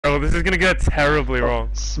Oh, this is gonna go terribly wrong.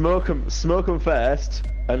 Smoke them first,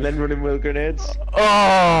 and then run in with grenades.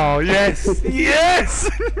 Oh, yes! Yes!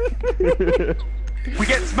 We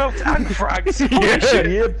get smoked and frags!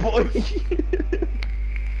 Yeah, boy!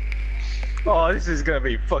 Oh, this is gonna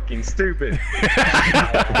be fucking stupid.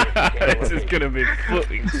 This is gonna be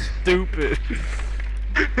fucking stupid.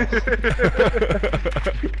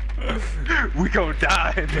 We gonna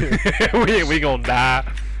die. we gonna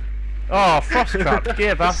die. Oh, frost trap,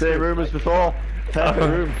 yeah, bastard. Same room as before. Perfect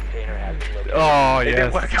room. Oh, It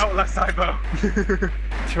didn't yes. work out last time, though.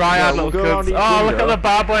 Try out, Yeah, we'll little go around cubs. each Oh, look at window. the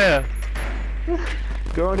barbed wire.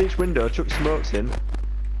 Go around each window, chuck smokes in,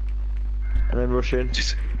 and then rush in.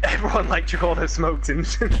 Just everyone like chuck all their smokes in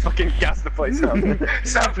and fucking gas the place up.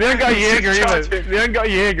 Sam, They ain't got a Jaeger either. charging. They ain't got a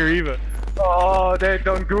Jaeger either. Oh, they're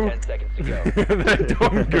done goof. 10 seconds to go. They're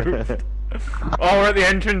done goofed. Oh, we're at the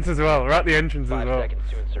entrance as well. We're at the entrance as 5 well. seconds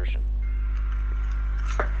to insertion.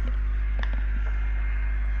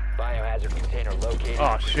 Biohazard container located.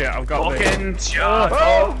 Oh shit, I've got this. Fucking charge.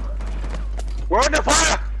 Oh. We're under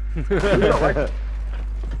fire!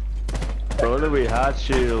 Only we had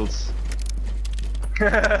shields.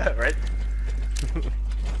 Right.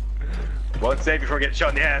 One save before I get shot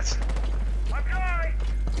in the ass.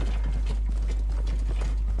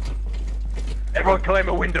 Everyone claim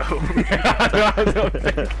a window. I don't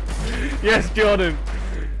think- Yes, Jordan.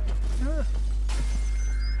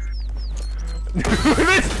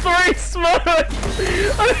 There's 3 smokes!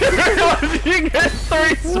 I didn't realise you get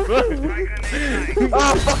 3 smokes!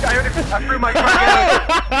 Oh fuck! I threw my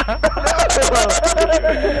crack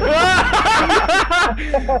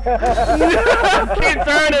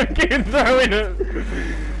Keep throwing him!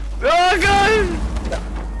 Oh god!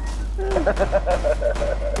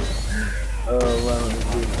 Oh wow.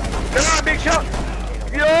 Ah, big shot!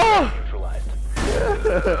 Yo! Neutralized.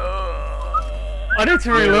 I need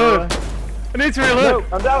to reload. I need to reload.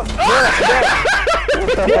 I'm down!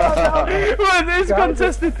 Well, it's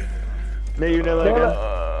contested. No, you know that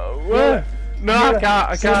again. Where? No, I can't.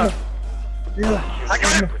 I can't. I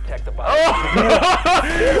got him! Protect the bio.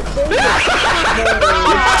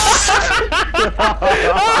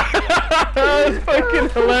 That's fucking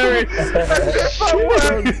hilarious.